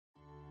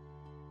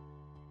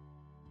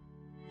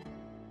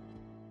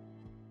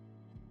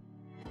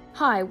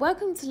Hi,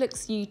 welcome to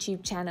LOOkX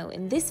YouTube channel.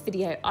 In this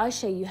video, I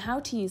show you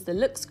how to use the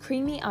LOOkX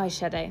Creamy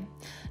eyeshadow.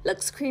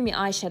 LOOkX Creamy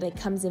eyeshadow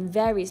comes in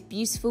various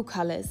beautiful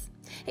colours.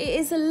 It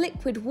is a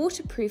liquid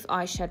waterproof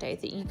eyeshadow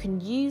that you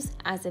can use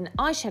as an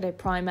eyeshadow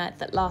primer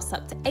that lasts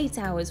up to 8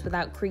 hours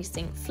without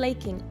creasing,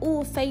 flaking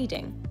or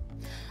fading.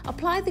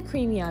 Apply the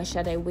creamy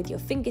eyeshadow with your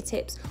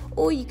fingertips,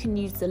 or you can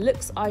use the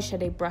LOOkX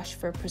eyeshadow brush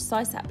for a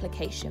precise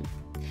application.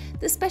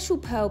 The special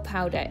pearl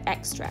powder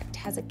extract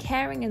has a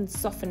caring and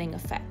softening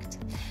effect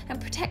and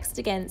protects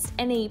against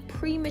any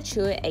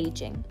premature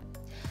aging.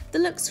 The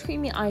LOOkX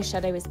Creamy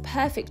eyeshadow is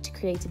perfect to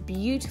create a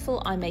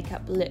beautiful eye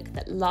makeup look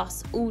that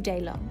lasts all day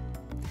long.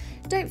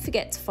 Don't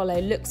forget to follow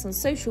LOOkX on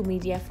social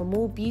media for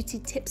more beauty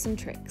tips and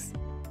tricks.